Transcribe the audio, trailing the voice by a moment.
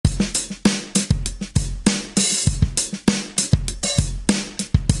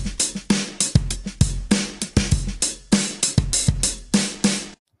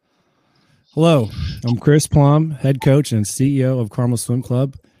Hello, I'm Chris Plum, head coach and CEO of Carmel Swim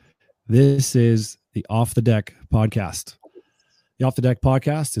Club. This is the Off the Deck podcast. The Off the Deck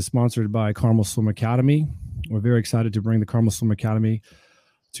podcast is sponsored by Carmel Swim Academy. We're very excited to bring the Carmel Swim Academy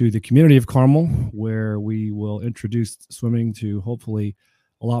to the community of Carmel, where we will introduce swimming to hopefully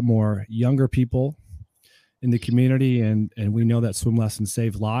a lot more younger people in the community. And we know that swim lessons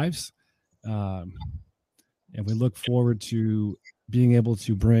save lives. And we look forward to being able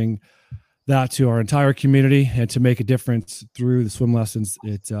to bring that to our entire community and to make a difference through the swim lessons.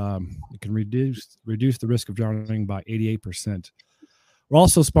 It can reduce the risk of drowning by 88%. We're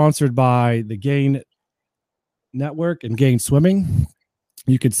also sponsored by the Gain Network and Gain Swimming.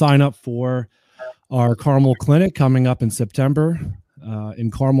 You can sign up for our Carmel clinic coming up in September in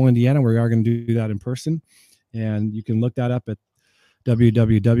Carmel, Indiana. We are going to do that in person, and you can look that up at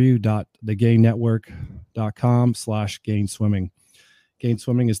www.thegainnetwork.com/gainswimming. Gain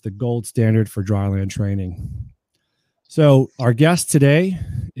Swimming is the gold standard for dryland training. So our guest today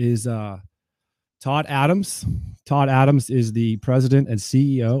is Todd Adams. Todd Adams is the president and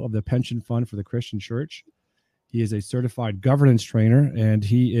CEO of the Pension Fund for the Christian Church. He is a certified governance trainer, and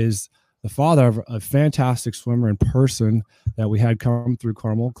he is the father of a fantastic swimmer in person that we had come through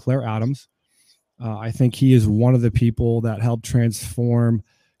Carmel, Claire Adams. I think he is one of the people that helped transform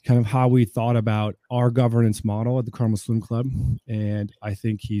kind of how we thought about our governance model at the Carmel Swim Club. And I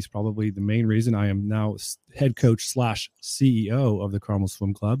think he's probably the main reason I am now head coach / CEO of the Carmel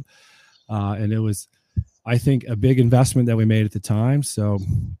Swim Club. And it was, I think, a big investment that we made at the time. So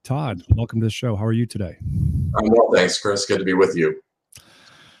Todd, welcome to the show. How are you today? I'm well, thanks, Chris. Good to be with you.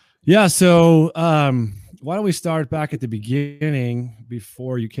 Yeah. So why don't we start back at the beginning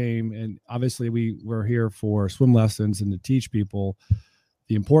before you came? And obviously we were here for swim lessons and to teach people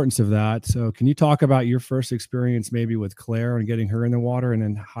the importance of that. So can you talk about your first experience maybe with Claire and getting her in the water, and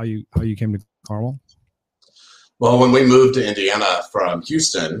then how you came to Carmel? Well, when we moved to Indiana from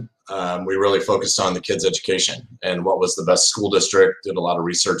Houston, we really focused on the kids' education and what was the best school district, did a lot of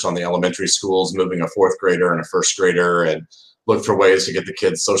research on the elementary schools, moving a fourth grader and a first grader, and looked for ways to get the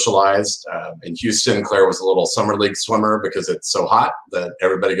kids socialized. In Houston, Claire was a little summer league swimmer because it's so hot that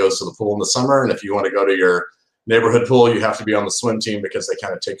everybody goes to the pool in the summer. And if you want to go to your neighborhood pool, you have to be on the swim team because they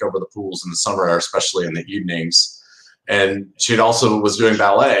kind of take over the pools in the summer, especially in the evenings. And she also was doing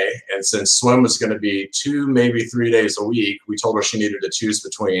ballet. And since swim was going to be 2, maybe 3 days a week, we told her she needed to choose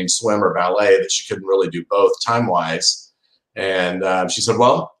between swim or ballet, that she couldn't really do both time-wise. And she said,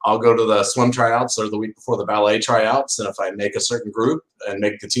 well, I'll go to the swim tryouts or the week before the ballet tryouts. And if I make a certain group and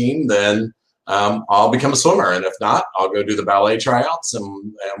make the team, then I'll become a swimmer. And if not, I'll go do the ballet tryouts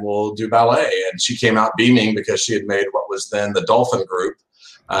and we'll do ballet. And she came out beaming because she had made what was then the dolphin group,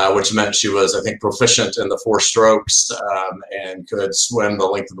 which meant she was, I think, proficient in the 4 strokes and could swim the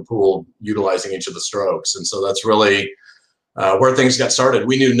length of the pool utilizing each of the strokes. And so that's really where things got started.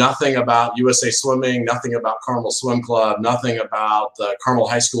 We knew nothing about USA Swimming, nothing about Carmel Swim Club, nothing about the Carmel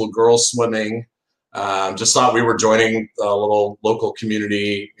High School girls swimming. Just thought we were joining a little local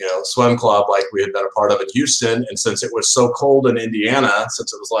community, swim club like we had been a part of in Houston. And since it was so cold in Indiana,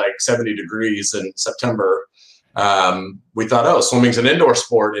 since it was like 70 degrees in September, we thought, oh, swimming's an indoor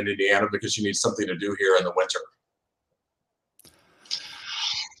sport in Indiana because you need something to do here in the winter.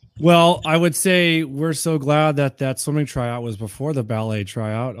 Well, I would say we're so glad that swimming tryout was before the ballet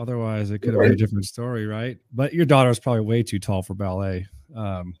tryout. Otherwise, it could have been a different story, right? But your daughter's probably way too tall for ballet.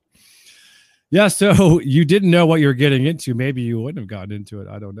 Yeah, so you didn't know what you're getting into. Maybe you wouldn't have gotten into it.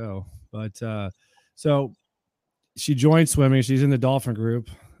 I don't know. But so she joined swimming. She's in the dolphin group.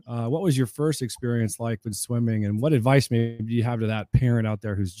 What was your first experience like with swimming, and what advice maybe do you have to that parent out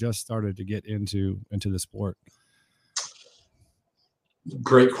there who's just started to get into the sport?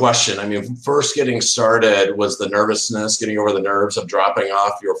 Great question. I mean, first getting started was the nervousness, getting over the nerves of dropping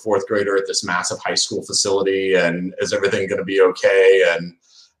off your fourth grader at this massive high school facility, and is everything going to be okay? And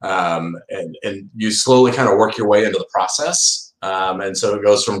you slowly kind of work your way into the process. And so it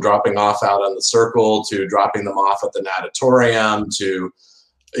goes from dropping off out on the circle to dropping them off at the natatorium to,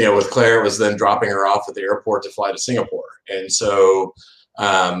 with Claire, it was then dropping her off at the airport to fly to Singapore. And so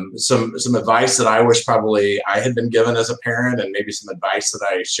some advice that I wish probably I had been given as a parent, and maybe some advice that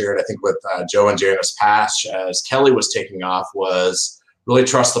I shared, I think, with Joe and Janice Pash as Kelly was taking off, was really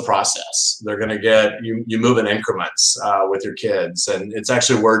trust the process. They're going to get you move in increments with your kids. And it's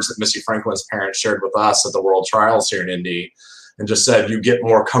actually words that Missy Franklin's parents shared with us at the World Trials here in Indy, and just said, you get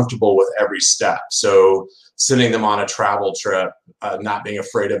more comfortable with every step. So sending them on a travel trip, not being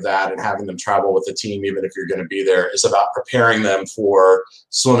afraid of that, and having them travel with the team, even if you're going to be there, is about preparing them for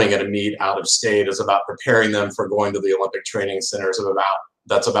swimming at a meet out of state, is about preparing them for going to the Olympic training centers, is about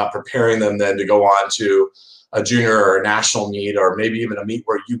that's about preparing them then to go on to a junior or a national meet, or maybe even a meet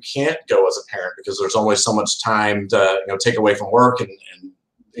where you can't go as a parent because there's only so much time to take away from work and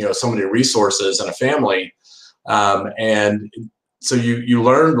so many resources and a family. And so you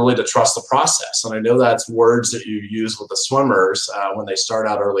learn really to trust the process. And I know that's words that you use with the swimmers when they start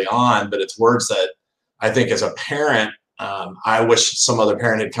out early on, but it's words that I think as a parent, I wish some other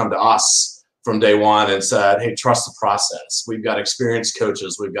parent had come to us from day one and said, hey, trust the process. We've got experienced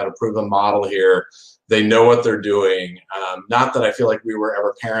coaches. We've got a proven model here. They know what they're doing. Not that I feel like we were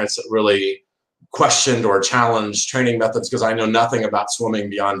ever parents that really questioned or challenged training methods, because I know nothing about swimming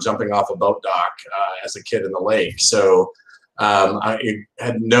beyond jumping off a boat dock as a kid in the lake. So I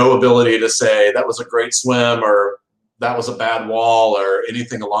had no ability to say that was a great swim or that was a bad wall or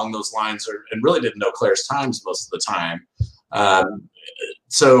anything along those lines, and really didn't know Claire's times most of the time.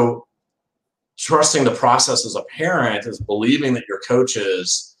 So trusting the process as a parent is believing that your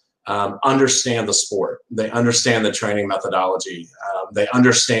coaches understand the sport. They understand the training methodology. They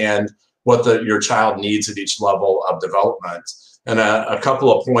understand what your child needs at each level of development. And a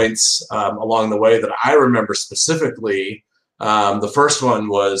couple of points along the way that I remember specifically, the first one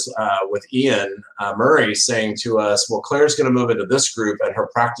was with Ian Murray saying to us, well, Claire's going to move into this group and her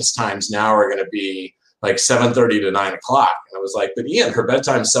practice times now are going to be like 7:30 to 9 o'clock. And I was like, but Ian, her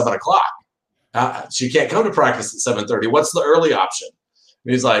bedtime's 7 o'clock. She can't come to practice at 7:30. What's the early option?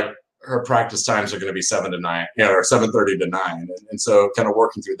 And he's like, her practice times are going to be 7 to 9, or 7:30 to 9. And so kind of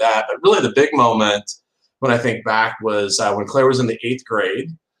working through that. But really the big moment when I think back was when Claire was in the 8th grade.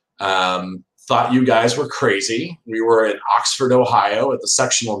 Thought you guys were crazy. We were in Oxford, Ohio at the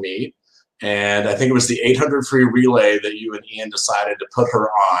sectional meet. And I think it was the 800 free relay that you and Ian decided to put her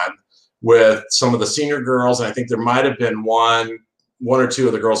on with some of the senior girls. And I think there might have been one or two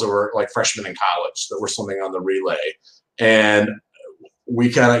of the girls that were like freshmen in college that were swimming on the relay. And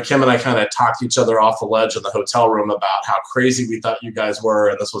Kim and I kind of talked each other off the ledge in the hotel room about how crazy we thought you guys were.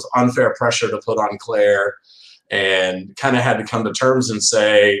 And this was unfair pressure to put on Claire, and kind of had to come to terms and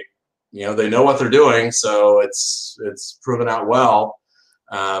say, they know what they're doing. So it's proven out well.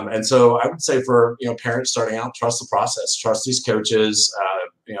 And so I would say for, parents starting out, trust the process, trust these coaches.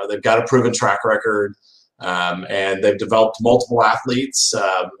 They've got a proven track record, and they've developed multiple athletes,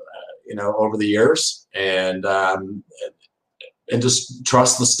 over the years, and just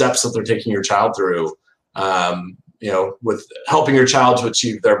trust the steps that they're taking your child through, with helping your child to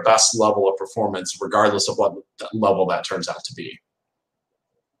achieve their best level of performance, regardless of what level that turns out to be.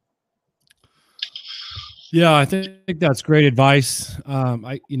 Yeah, I think that's great advice.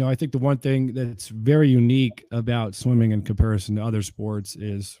 I think the one thing that's very unique about swimming in comparison to other sports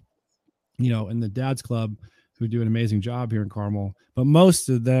is, in the Dad's Club, who do an amazing job here in Carmel, but most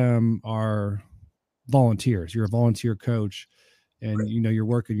of them are volunteers. You're a volunteer coach, and you're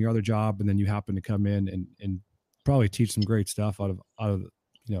working your other job, and then you happen to come in and probably teach some great stuff out of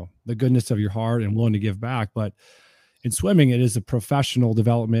the goodness of your heart and willing to give back. But in swimming, it is a professional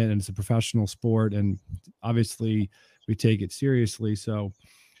development and it's a professional sport. And obviously we take it seriously. So,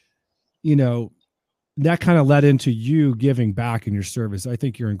 that kind of led into you giving back in your service. I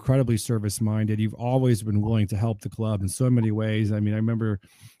think you're incredibly service minded. You've always been willing to help the club in so many ways. I mean, I remember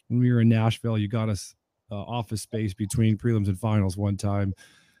when we were in Nashville, you got us office space between prelims and finals one time.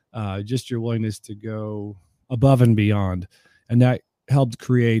 Just your willingness to go above and beyond. And that helped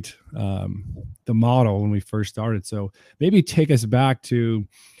create the model when we first started. So maybe take us back to,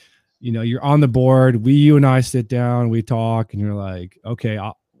 you're on the board. You and I sit down, we talk, and you're like, okay,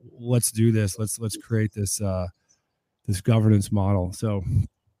 let's do this. Let's create this governance model. So,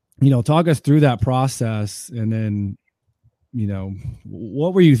 talk us through that process, and then,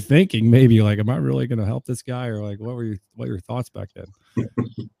 what were you thinking? Maybe like, am I really going to help this guy, or like, what were your thoughts back then?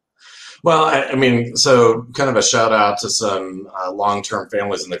 Well, I mean, so kind of a shout out to some long-term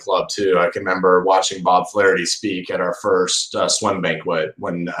families in the club too. I can remember watching Bob Flaherty speak at our first swim banquet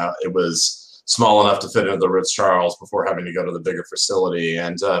when it was small enough to fit into the Ritz Charles before having to go to the bigger facility.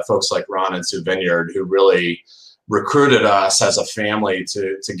 And folks like Ron and Sue Vineyard, who really recruited us as a family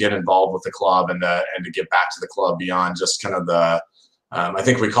to get involved with the club and to give back to the club beyond just kind of the I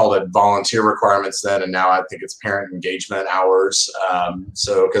think we called it volunteer requirements then, and now I think it's parent engagement hours.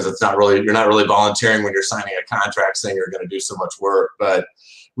 So because you're not really volunteering when you're signing a contract saying you're going to do so much work, but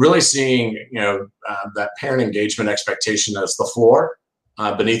really seeing that parent engagement expectation as the floor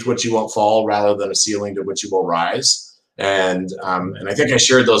beneath which you won't fall, rather than a ceiling to which you will rise. And I think I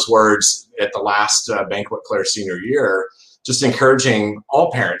shared those words at the last banquet Claire's senior year, just encouraging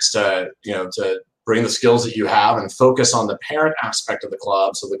all parents to bring the skills that you have and focus on the parent aspect of the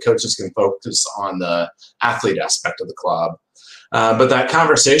club so the coaches can focus on the athlete aspect of the club. But that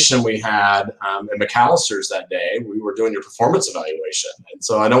conversation we had at McAllister's that day, we were doing your performance evaluation. And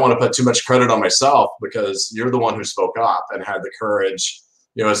so I don't want to put too much credit on myself, because you're the one who spoke up and had the courage,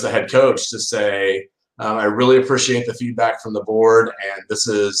 as the head coach, to say, I really appreciate the feedback from the board. And this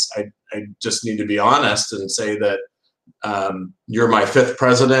is, I just need to be honest and say that you're my fifth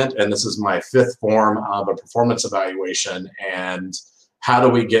president, and this is my fifth form of a performance evaluation. And how do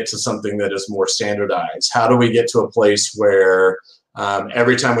we get to something that is more standardized? How do we get to a place where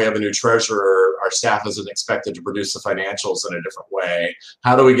every time we have a new treasurer, our staff isn't expected to produce the financials in a different way?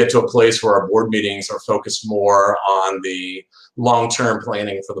 How do we get to a place where our board meetings are focused more on the long-term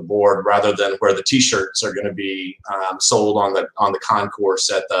planning for the board, rather than where the T-shirts are going to be sold on the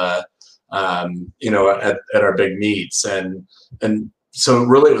concourse at the at our big meets? And so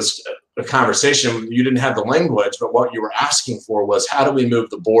really it was a conversation. You didn't have the language, but what you were asking for was, how do we move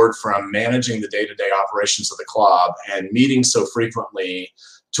the board from managing the day-to-day operations of the club and meeting so frequently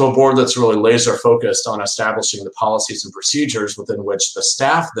to a board that's really laser focused on establishing the policies and procedures within which the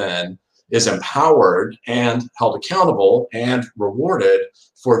staff then is empowered and held accountable and rewarded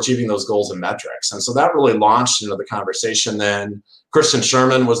for achieving those goals and metrics. And so that really launched into the conversation. Then Kristen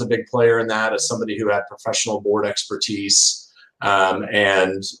Sherman was a big player in that, as somebody who had professional board expertise.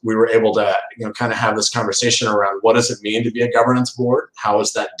 And we were able to, kind of have this conversation around, what does it mean to be a governance board? How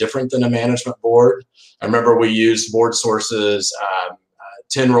is that different than a management board? I remember we used Board Source's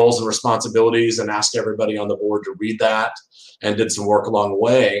 10 roles and responsibilities and asked everybody on the board to read that, and did some work along the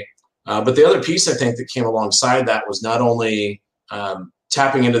way. But the other piece I think that came alongside that was not only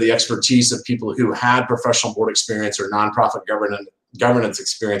tapping into the expertise of people who had professional board experience or nonprofit governance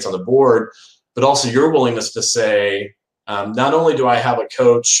experience on the board, but also your willingness to say, not only do I have a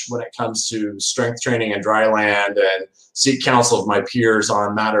coach when it comes to strength training and dry land and seek counsel of my peers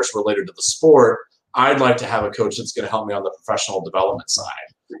on matters related to the sport, I'd like to have a coach that's going to help me on the professional development side.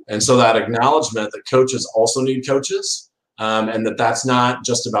 And so that acknowledgement that coaches also need coaches, and that's not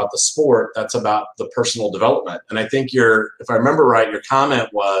just about the sport, that's about the personal development. And I think if I remember right, your comment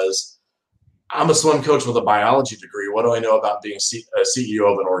was, I'm a swim coach with a biology degree. What do I know about being a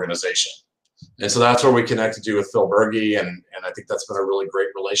CEO of an organization? And so that's where we connected you with Phil Berge, and I think that's been a really great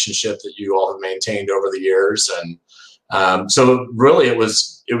relationship that you all have maintained over the years. And so really it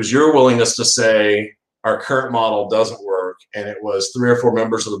was your willingness to say, our current model doesn't work, and it was 3 or 4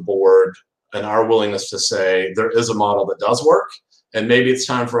 members of the board and our willingness to say, there is a model that does work, and maybe it's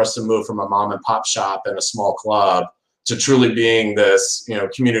time for us to move from a mom and pop shop and a small club to truly being this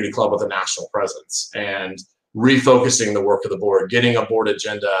community club with a national presence, and refocusing the work of the board, getting a board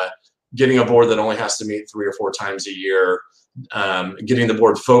agenda, getting a board that only has to meet 3 or 4 times a year, getting the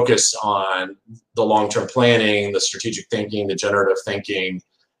board focused on the long-term planning, the strategic thinking, the generative thinking,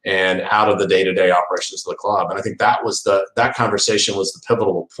 and out of the day-to-day operations of the club. And I think that conversation was the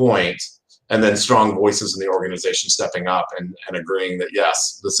pivotal point. And then strong voices in the organization stepping up and agreeing that,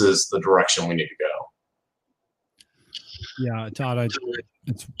 yes, this is the direction we need to go. Yeah, Todd,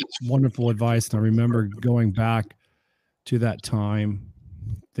 it's wonderful advice. And I remember going back to that time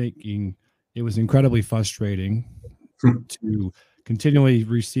thinking it was incredibly frustrating to continually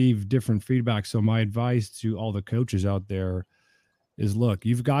receive different feedback. So my advice to all the coaches out there is, look,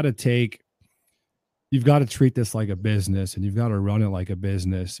 you've got to treat this like a business, and you've got to run it like a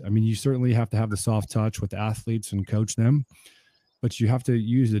business. I mean, you certainly have to have the soft touch with the athletes and coach them, but you have to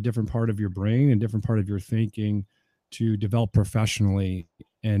use a different part of your brain and different part of your thinking to develop professionally.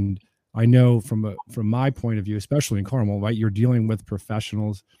 And I know from my point of view, especially in Carmel, right, you're dealing with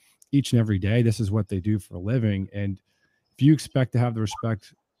professionals each and every day. This is what they do for a living. And if you expect to have the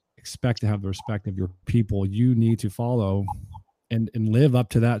respect of your people, you need to follow and live up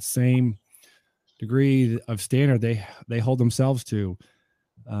to that same degree of standard they hold themselves to.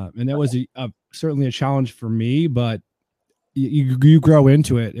 And that was certainly a challenge for me, but you grow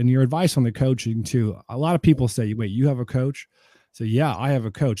into it. And your advice on the coaching too. A lot of people say, wait, you have a coach? So yeah, I have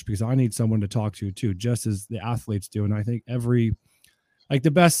a coach because I need someone to talk to too, just as the athletes do. And I think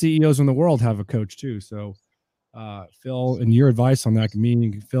the best CEOs in the world have a coach too. So Phil, and your advice on that,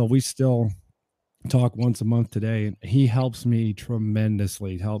 meaning Phil, we still talk once a month today, and he helps me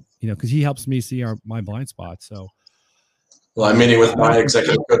tremendously because he helps me see my blind spots. So, well, I'm meeting with my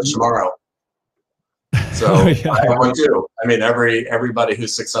executive coach tomorrow. So yeah. I have one too. I mean, everybody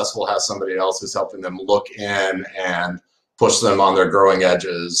who's successful has somebody else who's helping them look in and push them on their growing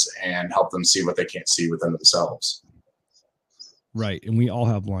edges and help them see what they can't see within themselves. Right. And we all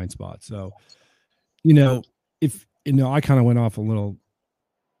have blind spots. So, I kind of went off a little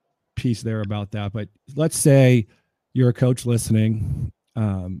piece there about that, but let's say you're a coach listening,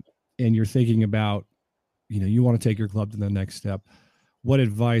 and you're thinking about, you want to take your club to the next step, what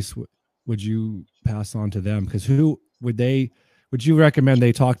advice would you pass on to them? Because who would you recommend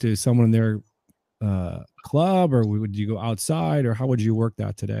they talk to someone in their club, or would you go outside, or how would you work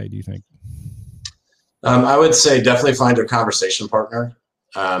that today, do you think? I would say definitely find a conversation partner.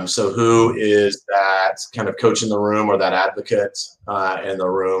 So who is that kind of coach in the room or that advocate in the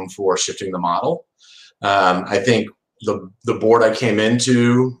room for shifting the model? I think the board I came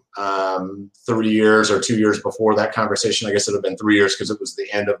into 3 years or 2 years before that conversation, I guess it would have been 3 years because it was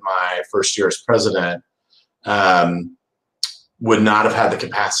the end of my first year as president, would not have had the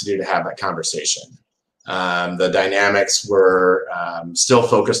capacity to have that conversation. The dynamics were still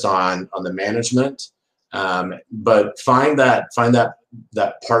focused on the management, but find that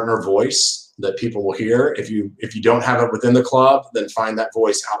partner voice that people will hear. If you don't have it within the club, then find that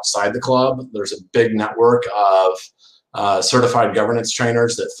voice outside the club. There's a big network of certified governance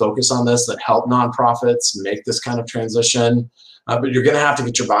trainers that focus on this, that help nonprofits make this kind of transition. But you're going to have to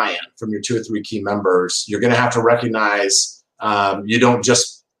get your buy-in from your 2 or 3 key members. You're going to have to recognize you don't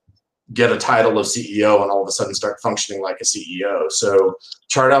just get a title of CEO and all of a sudden start functioning like a CEO. So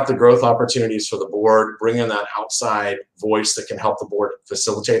chart out the growth opportunities for the board, bring in that outside voice that can help the board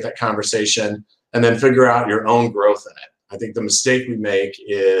facilitate that conversation, and then figure out your own growth in it. I think the mistake we make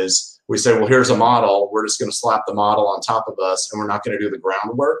is we say, well, here's a model. We're just going to slap the model on top of us, and we're not going to do the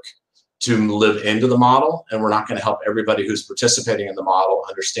groundwork to live into the model, and we're not going to help everybody who's participating in the model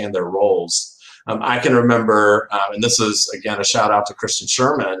understand their roles. I can remember, and this is, again, a shout out to Kristen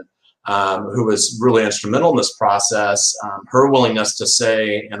Sherman, who was really instrumental in this process. Her willingness to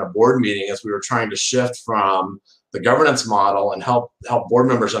say in a board meeting, as we were trying to shift from the governance model and help board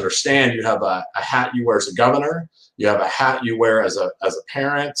members understand, you have a hat you wear as a governor, you have a hat you wear as a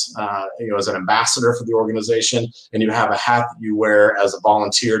parent, as an ambassador for the organization, and you have a hat that you wear as a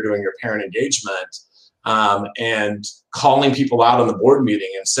volunteer doing your parent engagement, and calling people out on the board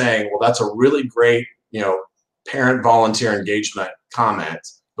meeting and saying, well, that's a really great, parent volunteer engagement comment,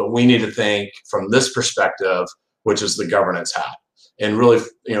 but we need to think from this perspective, which is the governance hat, and really,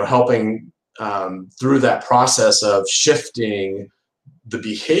 helping through that process of shifting the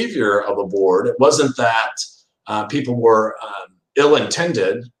behavior of a board. It wasn't that people were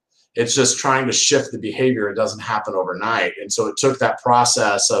ill-intended. It's just trying to shift the behavior. It doesn't happen overnight. And so it took that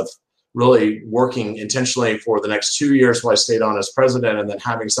process of really working intentionally for the next 2 years while I stayed on as president, and then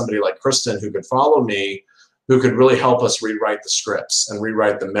having somebody like Kristen who could follow me, who could really help us rewrite the scripts and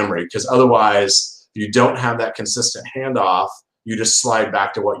rewrite the memory. Because otherwise, if you don't have that consistent handoff, you just slide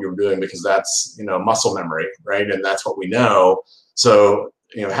back to what you were doing, because that's, muscle memory, right? And that's what we know. So,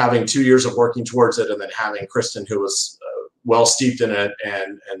 having 2 years of working towards it, and then having Kristen, who was well steeped in it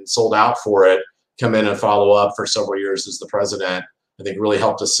and sold out for it, come in and follow up for several years as the president, I think really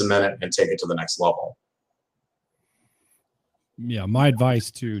helped us cement it and take it to the next level. Yeah, my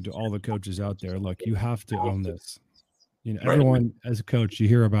advice to all the coaches out there, look, you have to own this. Everyone as a coach, you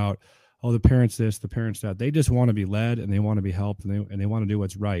hear about, the parents this, the parents that. They just want to be led, and they want to be helped, and they want to do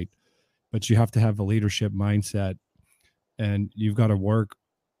what's right. But you have to have a leadership mindset, and you've got to work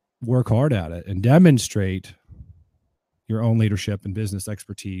hard at it and demonstrate your own leadership and business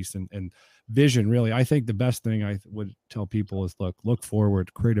expertise and vision. Really, I think the best thing I would tell people is look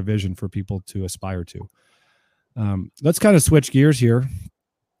forward, create a vision for people to aspire to. Let's kind of switch gears here.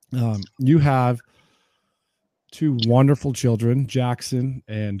 You have 2 wonderful children, Jackson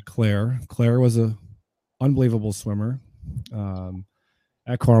and Claire. Claire was an unbelievable swimmer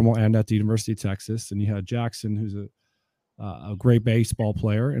at Carmel and at the University of Texas. And you had Jackson, who's a great baseball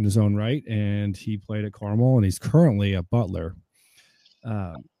player in his own right, and he played at Carmel, and he's currently a Butler.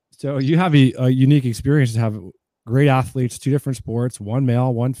 So you have a unique experience to have great athletes, 2 different sports, one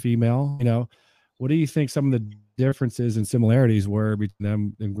male, one female. What do you think some of the differences and similarities were between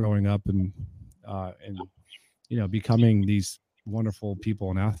them and growing up and becoming these wonderful people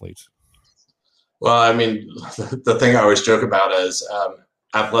and athletes? Well, I mean, the thing I always joke about is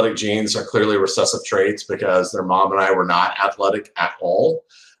athletic genes are clearly recessive traits, because their mom and I were not athletic at all.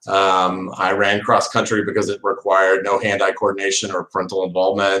 I ran cross country because it required no hand-eye coordination or parental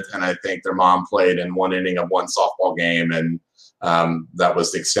involvement, and I think their mom played in 1 inning of 1 softball game, and that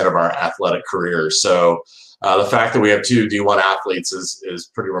was the extent of our athletic careers. So the fact that we have 2 D1 athletes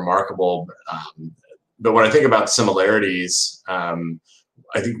is pretty remarkable. But when I think about similarities,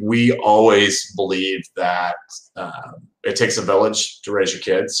 I think we always believed that it takes a village to raise your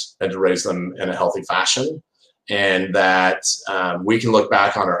kids and to raise them in a healthy fashion. And that we can look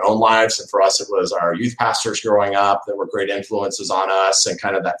back on our own lives. And for us, it was our youth pastors growing up that were great influences on us, and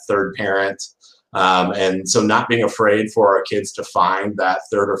kind of that third parent. And so not being afraid for our kids to find that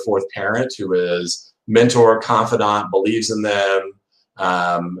third or fourth parent who is mentor, confidant, believes in them,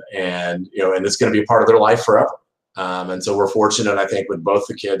 and it's going to be a part of their life forever. And so we're fortunate, I think, with both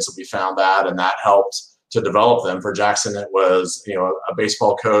the kids that we found that, and that helped to develop them. For Jackson, it was, a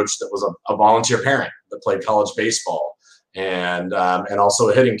baseball coach that was a volunteer parent that played college baseball, and also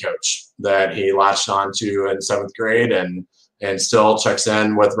a hitting coach that he latched on to in 7th grade, and still checks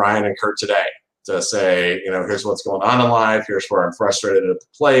in with Ryan and Kurt today to say, here's what's going on in life. Here's where I'm frustrated at the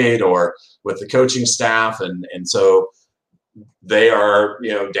plate or with the coaching staff. And so they are,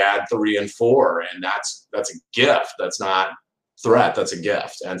 dad 3 and 4, and that's a gift. That's not threat. That's a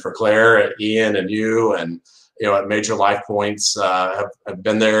gift. And for Claire, Ian, and you, and at major life points, have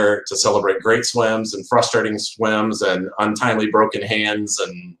been there to celebrate great swims and frustrating swims and untimely broken hands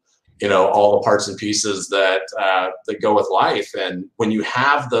and all the parts and pieces that go with life. And when you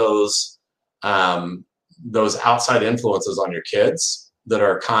have those outside influences on your kids that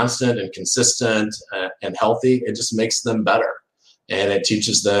are constant and consistent and healthy, it just makes them better. And it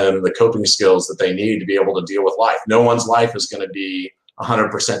teaches them the coping skills that they need to be able to deal with life. No one's life is going to be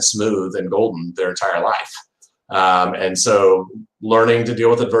 100% smooth and golden their entire life. And so learning to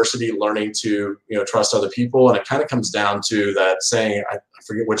deal with adversity, learning to, trust other people. And it kind of comes down to that saying, I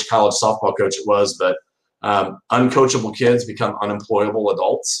forget which college softball coach it was, but uncoachable kids become unemployable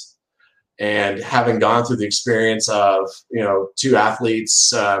adults. And having gone through the experience of, 2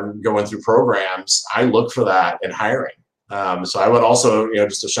 athletes going through programs, I look for that in hiring. So I would also,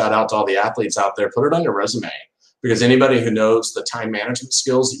 just a shout out to all the athletes out there, put it on your resume, because anybody who knows the time management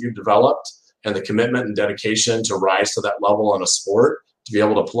skills that you've developed and the commitment and dedication to rise to that level in a sport, to be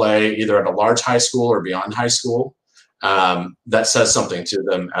able to play either at a large high school or beyond high school, that says something to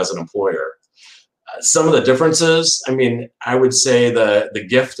them as an employer. Some of the differences, I would say the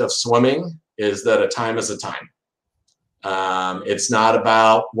gift of swimming is that a time is a time. It's not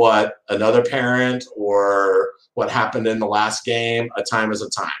about what another parent or what happened in the last game. A time is a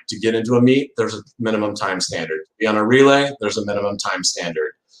time. To get into a meet, there's a minimum time standard. To be on a relay, there's a minimum time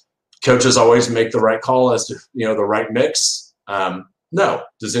standard. Coaches always make the right call as to, the right mix. No.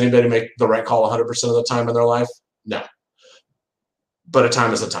 Does anybody make the right call 100% of the time in their life? No. But a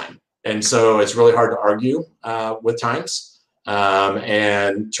time is a time. And so it's really hard to argue with times.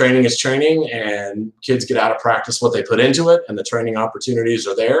 And training is training, and kids get out of practice what they put into it, and the training opportunities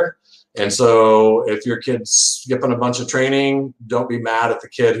are there. And so if your kid's skipping a bunch of training, don't be mad at the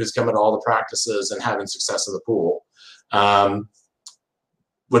kid who's coming to all the practices and having success in the pool.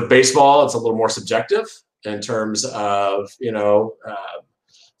 With baseball, it's a little more subjective in terms of,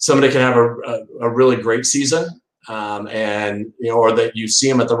 somebody can have a really great season, and, or that you see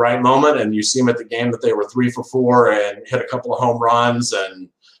them at the right moment, and you see them at the game that they were 3 for 4 and hit a couple of home runs and,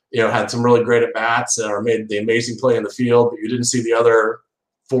 had some really great at bats or made the amazing play in the field, but you didn't see the other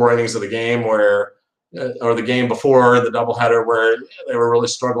 4 innings of the game or the game before the doubleheader where they were really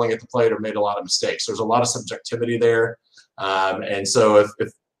struggling at the plate or made a lot of mistakes. There's a lot of subjectivity there. And so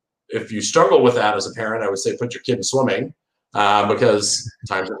if you struggle with that as a parent, I would say put your kid in swimming because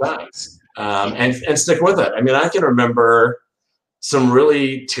times are times, and stick with it. I can remember some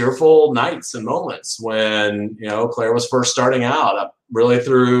really tearful nights and moments when, Claire was first starting out, up really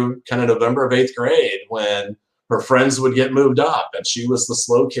through kind of November of 8th grade, when her friends would get moved up and she was the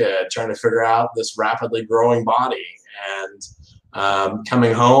slow kid trying to figure out this rapidly growing body, and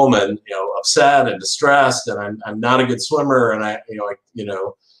coming home and, upset and distressed, and I'm not a good swimmer, and I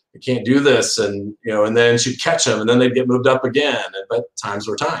can't do this. And, and then she'd catch them, and then they'd get moved up again. But times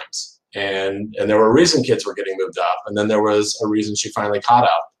were times. And there were a reason kids were getting moved up. And then there was a reason she finally caught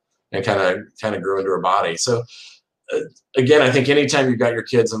up and kind of grew into her body. So again, I think anytime you've got your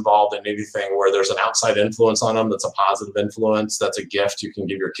kids involved in anything where there's an outside influence on them, that's a positive influence, that's a gift you can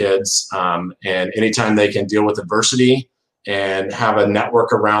give your kids. And anytime they can deal with adversity and have a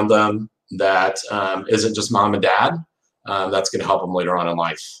network around them that isn't just mom and dad, that's going to help them later on in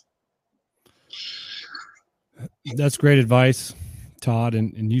life. That's great advice, Todd.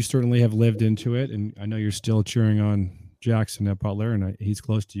 And you certainly have lived into it. And I know you're still cheering on Jackson at Butler, and he's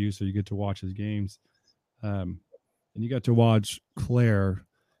close to you, so you get to watch his games. And you got to watch Claire,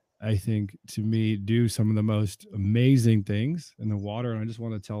 I think, to me, do some of the most amazing things in the water. And I just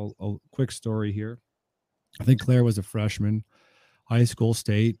want to tell a quick story here. I think Claire was a freshman, high school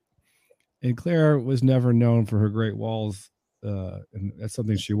state, and Claire was never known for her great walls. And that's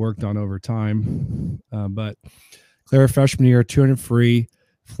something she worked on over time. But Claire, freshman year, 200 free,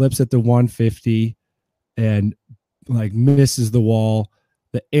 flips at the 150 and misses the wall.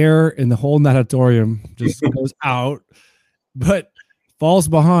 The air in the whole natatorium just goes out, but falls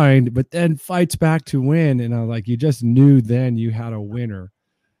behind, but then fights back to win. And I was like, you just knew then you had a winner.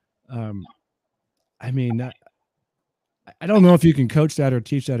 I mean, I don't know if you can coach that or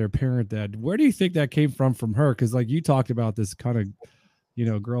teach that or parent that. Where do you think that came from her? Because like you talked about this kind of,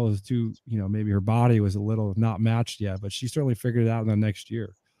 girl is too, maybe her body was a little not matched yet, but she certainly figured it out in the next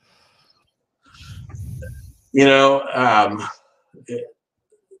year.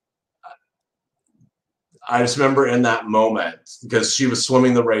 I just remember in that moment, because she was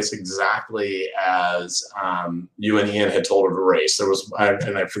swimming the race exactly as you and Ian had told her to race. There was,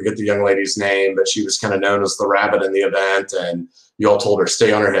 and I forget the young lady's name, but she was kind of known as the rabbit in the event. And you all told her,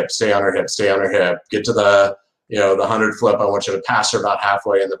 stay on her hip, stay on her hip, stay on her hip, get to the, the 100 flip. I want you to pass her about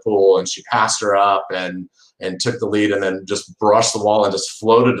halfway in the pool. And she passed her up and took the lead and then just brushed the wall and just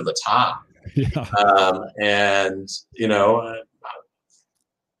floated to the top. Yeah.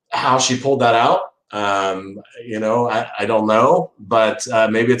 How she pulled that out, I don't know, but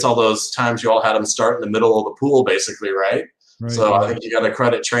maybe it's all those times you all had them start in the middle of the pool, basically, right? So I think you got to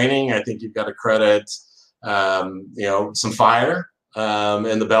credit training. I think you've got to credit, some fire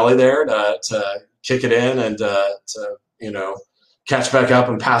in the belly there to kick it in and to catch back up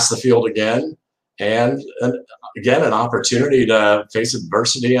and pass the field again. And again, an opportunity to face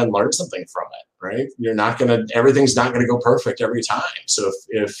adversity and learn something from it, right? Everything's not going to go perfect every time. So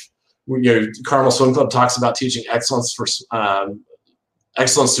if Carmel Swim Club talks about teaching excellence through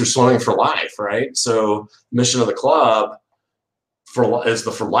swimming for life, right? So mission of the club is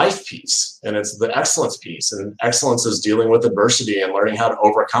the for life piece, and it's the excellence piece. And excellence is dealing with adversity and learning how to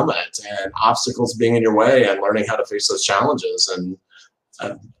overcome it, and obstacles being in your way and learning how to face those challenges. And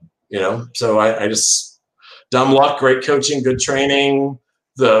so I just, dumb luck, great coaching, good training,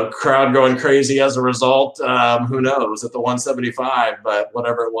 the crowd going crazy as a result. Who knows at the 175, but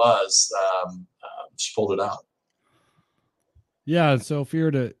whatever it was, she pulled it out. Yeah. So if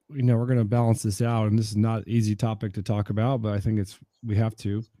you're to, we're going to balance this out, and this is not an easy topic to talk about, but I think we have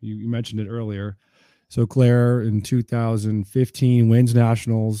to. You mentioned it earlier. So Claire in 2015 wins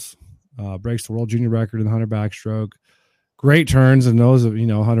nationals, breaks the world junior record in the 100 backstroke. Great turns and those of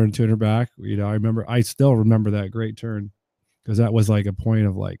 100 and 200 back. I still remember that great turn, because that was like a point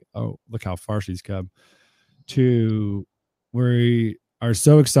of like, oh, look how far she's come. To we are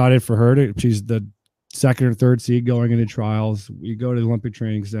so excited for her. She's the second or third seed going into trials. We go to the Olympic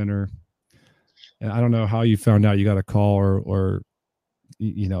Training Center, and I don't know how you found out. You got a call or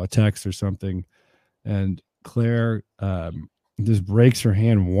a text or something, and Claire just breaks her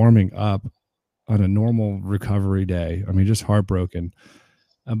hand warming up on a normal recovery day. I mean, just heartbroken.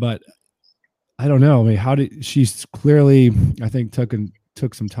 But I don't know. I mean, she's clearly, I think,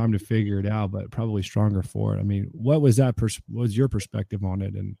 took some time to figure it out, but probably stronger for it. I mean, what was was your perspective on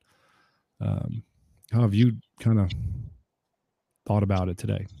it, and how have you kind of thought about it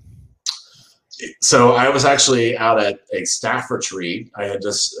today? So I was actually out at a staff retreat. I had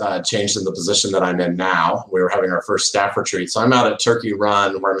just changed in the position that I'm in now. We were having our first staff retreat. So I'm out at Turkey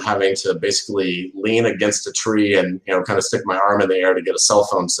Run, where I'm having to basically lean against a tree and, kind of stick my arm in the air to get a cell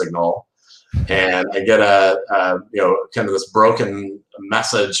phone signal. And I get kind of this broken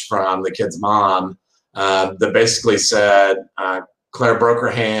message from the kid's mom that basically said, Claire broke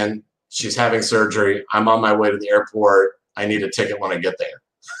her hand. She's having surgery. I'm on my way to the airport. I need a ticket when I get there.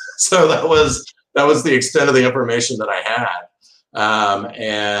 So that was the extent of the information that I had.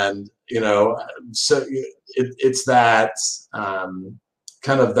 So it's that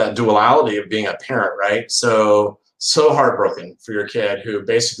kind of that duality of being a parent, right? So heartbroken for your kid who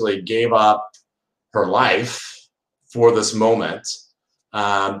basically gave up her life for this moment,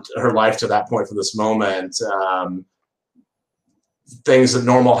 her life to that point for this moment, things that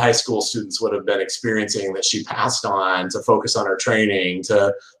normal high school students would have been experiencing that she passed on to focus on her training,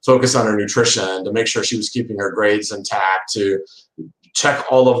 to focus on her nutrition, to make sure she was keeping her grades intact, to check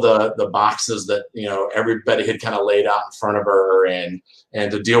all of the boxes that, everybody had kind of laid out in front of her, and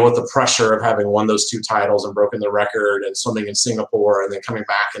to deal with the pressure of having won those 2 titles and broken the record and swimming in Singapore, and then coming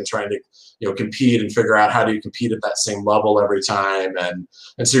back and trying to, compete and figure out how do you compete at that same level every time. And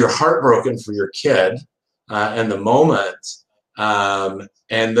so you're heartbroken for your kid in the moment.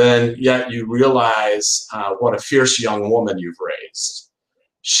 And then yet you realize what a fierce young woman you've raised.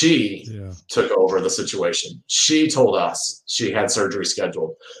 She took over the situation. She told us she had surgery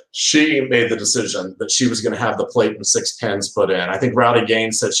scheduled. She made the decision that she was going to have the plate and 6 pins put in. I think Rowdy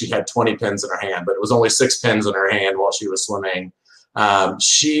Gaines said she had 20 pins in her hand, but it was only 6 pins in her hand while she was swimming.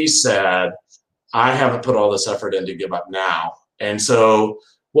 She said, I haven't put all this effort in to give up now. And so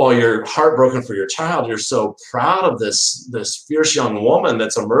while you're heartbroken for your child, you're so proud of this fierce young woman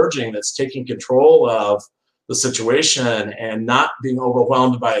that's emerging, that's taking control of the situation and not being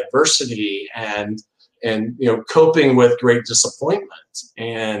overwhelmed by adversity and coping with great disappointment.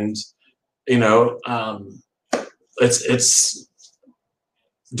 And it's.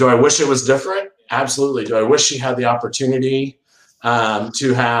 Do I wish it was different? Absolutely. Do I wish she had the opportunity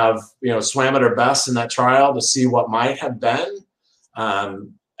to have, swam at her best in that trial to see what might have been?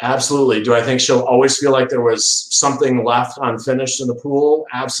 Absolutely. Do I think she'll always feel like there was something left unfinished in the pool?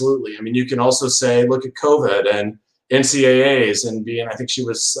 Absolutely. I mean, you can also say, look at COVID and NCAAs and I think she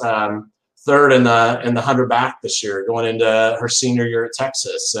was third in the 100 back this year, going into her senior year at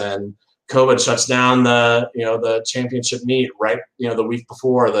Texas, and COVID shuts down the championship meet right, the week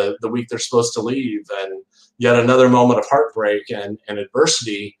before the week they're supposed to leave, and yet another moment of heartbreak and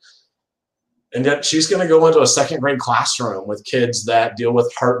adversity. And yet she's going to go into a second grade classroom with kids that deal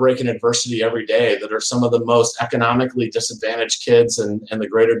with heartbreak and adversity every day, that are some of the most economically disadvantaged kids in the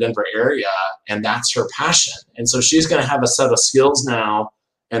greater Denver area. And that's her passion. And so she's going to have a set of skills now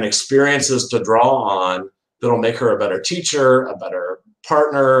and experiences to draw on that'll make her a better teacher, a better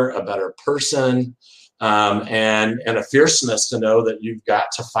partner, a better person, and a fierceness to know that you've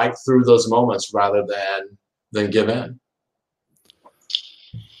got to fight through those moments rather than give in.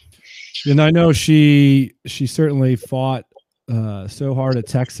 And I know she certainly fought so hard at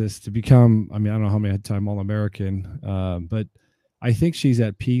Texas to become, I don't know how many time All-American, but I think she's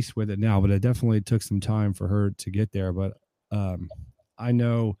at peace with it now, but it definitely took some time for her to get there. But I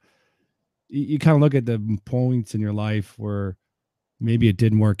know you kind of look at the points in your life where maybe it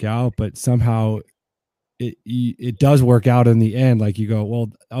didn't work out, but somehow it does work out in the end. Like you go,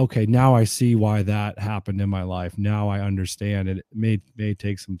 well, okay, now I see why that happened in my life. Now I understand it. It may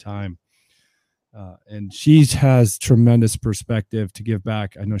take some time. And she has tremendous perspective to give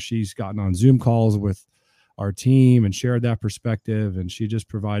back. I know she's gotten on Zoom calls with our team and shared that perspective, and she just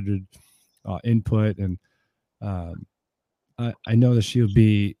provided input. And I know that she'll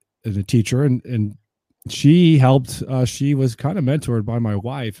be as a teacher, and she helped. She was kind of mentored by my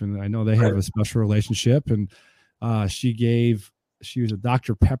wife, and I know they have a special relationship. And she was a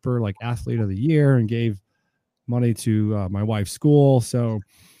Dr. Pepper athlete of the year and gave money to my wife's school. So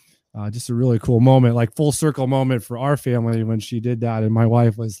just a really cool moment, full circle moment for our family when she did that. And my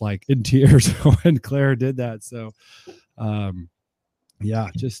wife was in tears when Claire did that. So yeah,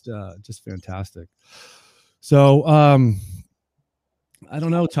 just fantastic. So I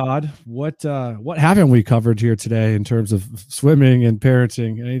don't know, Todd, what haven't we covered here today in terms of swimming and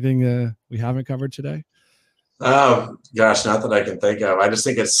parenting? Anything we haven't covered today? Oh gosh, not that I can think of. I just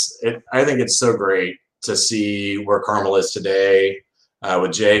think I think it's so great to see where Carmel is today,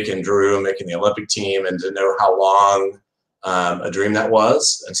 with Jake and Drew making the Olympic team, and to know how long a dream that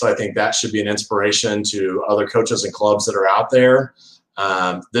was. And so I think that should be an inspiration to other coaches and clubs that are out there.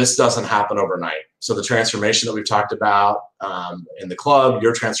 This doesn't happen overnight. So the transformation that we've talked about in the club,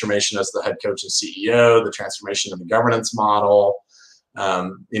 your transformation as the head coach and CEO, the transformation in the governance model. I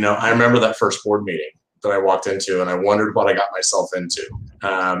remember that first board meeting that I walked into, and I wondered what I got myself into.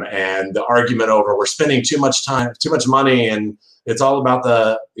 And the argument over, we're spending too much time, too much money, and it's all about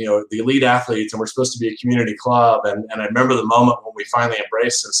the elite athletes, and we're supposed to be a community club. And I remember the moment when we finally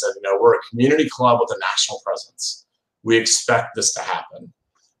embraced and said, we're a community club with a national presence. We expect this to happen.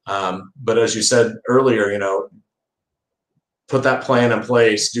 But as you said earlier, put that plan in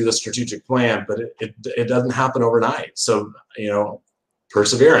place, do the strategic plan, but it doesn't happen overnight. So,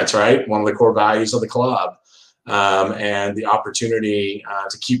 perseverance, right? One of the core values of the club, and the opportunity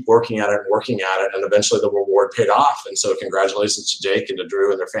to keep working at it, and eventually the reward paid off. And so congratulations to Jake and to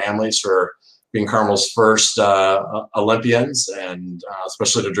Drew and their families for being Carmel's first Olympians, and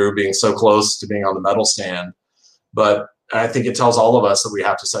especially to Drew being so close to being on the medal stand. But I think it tells all of us that we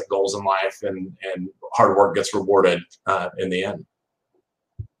have to set goals in life, and hard work gets rewarded in the end.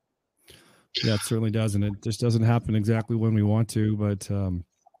 Yeah, it certainly does. And it just doesn't happen exactly when we want to, but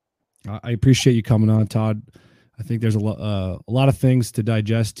I appreciate you coming on, Todd. I think there's a lot of things to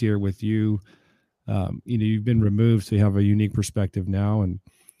digest here with you. You've been removed, so you have a unique perspective now. And,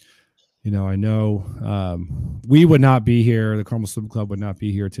 I know we would not be here. The Carmel Swim Club would not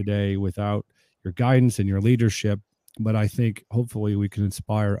be here today without your guidance and your leadership. But I think hopefully we can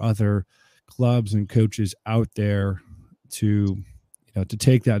inspire other clubs and coaches out there to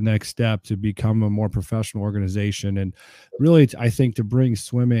take that next step to become a more professional organization. And really, I think to bring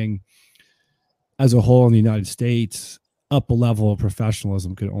swimming as a whole in the United States up a level of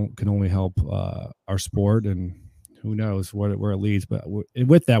professionalism can only help our sport, and who knows where it leads. But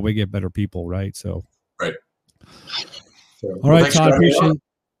with that, we get better people, right? So, right. All right, Todd, appreciate.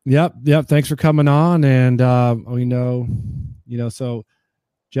 Yep. Thanks for coming on. And we know, so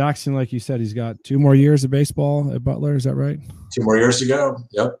Jackson, like you said, he's got 2 more years of baseball at Butler. Is that right? 2 more years to go.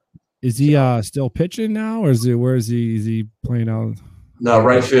 Yep. Is he still pitching now, or where is he? Is he playing out? No,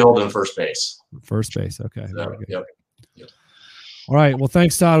 right field and first base. First base. Okay. So, yep. All right. Well,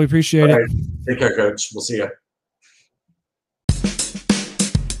 thanks, Todd. We appreciate it. Take care, Coach. We'll see you.